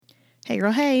Hey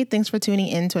girl, hey, thanks for tuning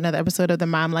in to another episode of the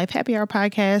Mom Life Happy Hour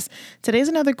podcast. Today's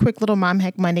another quick little Mom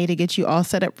Hack Monday to get you all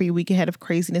set up for your week ahead of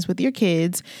craziness with your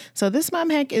kids. So this Mom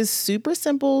Hack is super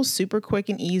simple, super quick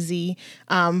and easy,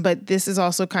 but this is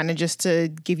also kind of just to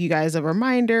give you guys a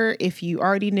reminder if you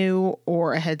already knew,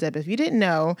 or a heads up if you didn't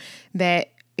know,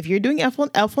 that if you're doing Elf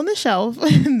on the Shelf,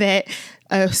 that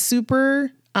a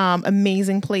super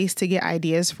amazing place to get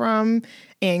ideas from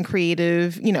and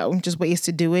creative, just ways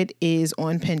to do it is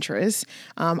on Pinterest.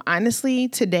 Honestly,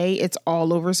 today it's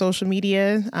all over social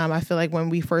media. I feel like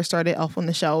when we first started Elf on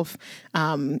the Shelf,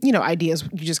 ideas,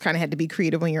 you just kind of had to be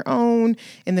creative on your own.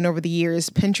 And then over the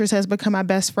years, Pinterest has become my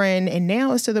best friend. And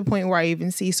now it's to the point where I even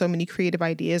see so many creative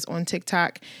ideas on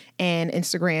TikTok and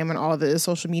Instagram and all the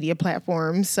social media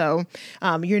platforms. So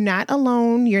you're not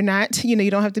alone. You're not, you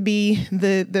don't have to be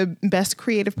the best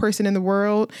creative person in the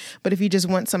world. But if you just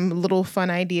want some little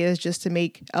fun ideas just to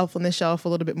make Elf on the Shelf a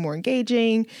little bit more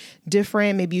engaging,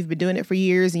 different, maybe you've been doing it for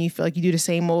years and you feel like you do the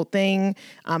same old thing,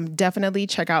 definitely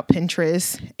check out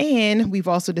Pinterest. And we've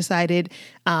also decided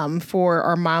for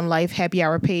our Mom Life Happy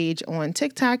Hour page on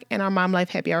TikTok and our Mom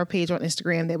Life Happy Hour page on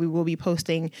Instagram that we will be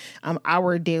posting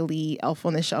our daily Elf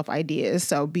on the Shelf ideas.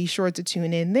 So be sure to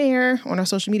tune in there on our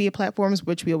social media platforms,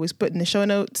 which we always put in the show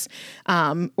notes,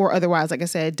 or otherwise, like I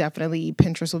said, definitely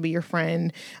Pinterest will be your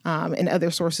friend, and other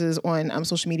sources on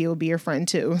social media will be your friend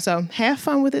too. So have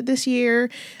fun with it this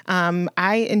year.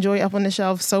 I enjoy Elf on the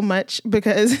Shelf so much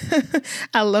because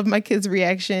I love my kids'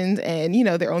 reactions, and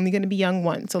they're only going to be young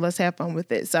ones. So let's have fun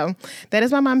with it. So that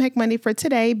is my Mom Hack Monday for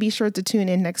today. Be sure to tune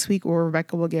in next week where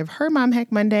Rebecca will give her Mom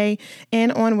Hack Monday,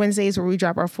 and on Wednesdays where we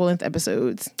drop our full-length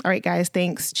episodes. All right, guys,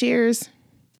 thanks. Cheers.